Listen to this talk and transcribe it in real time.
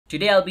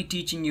Today I'll be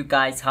teaching you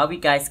guys how you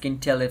guys can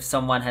tell if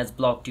someone has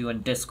blocked you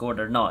on Discord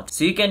or not.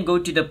 So you can go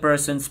to the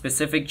person's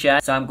specific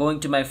chat. So I'm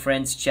going to my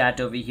friend's chat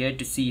over here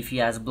to see if he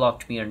has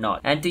blocked me or not.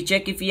 And to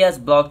check if he has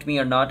blocked me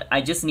or not, I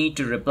just need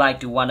to reply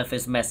to one of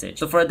his messages.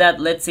 So for that,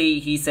 let's say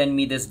he sent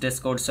me this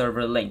Discord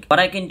server link.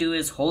 What I can do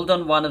is hold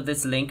on one of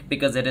this link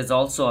because it is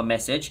also a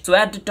message. So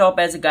at the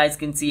top, as you guys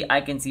can see, I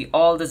can see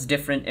all these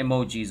different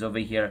emojis over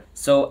here.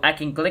 So I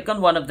can click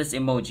on one of this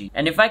emoji.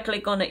 And if I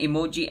click on an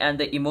emoji and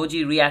the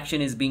emoji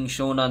reaction is being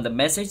shown on the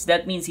message,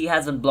 that means he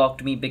hasn't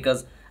blocked me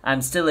because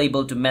I'm still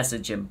able to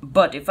message him.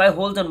 But if I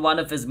hold on one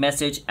of his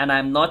message and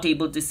I'm not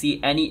able to see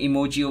any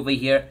emoji over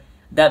here,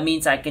 that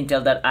means I can tell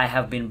that I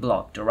have been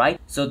blocked,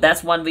 alright? So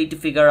that's one way to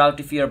figure out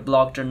if you're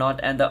blocked or not.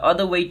 And the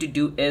other way to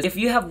do is if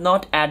you have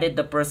not added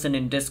the person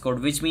in Discord,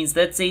 which means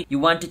let's say you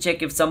want to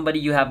check if somebody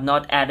you have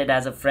not added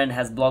as a friend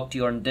has blocked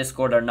you on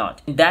Discord or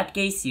not. In that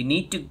case, you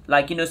need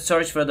to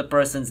search for the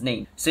person's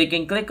name. So you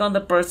can click on the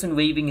person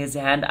waving his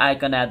hand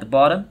icon at the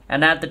bottom,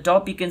 and at the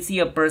top you can see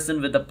a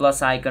person with a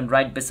plus icon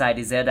right beside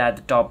his head at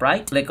the top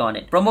right. Click on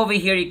it. From over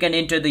here you can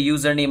enter the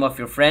username of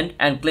your friend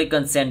and click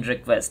on send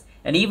request.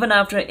 And even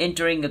after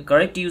entering a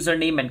correct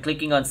username and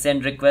clicking on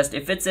send request,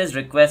 if it says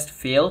request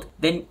failed,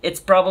 then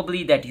it's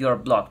probably that you're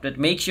blocked. But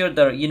make sure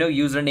the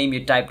username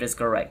you typed is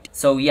correct.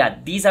 So yeah,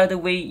 these are the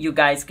way you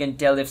guys can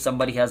tell if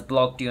somebody has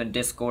blocked you on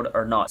Discord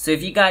or not. So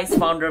if you guys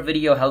found our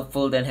video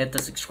helpful, then hit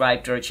the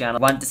subscribe to our channel.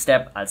 One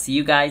step. I'll see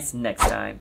you guys next time.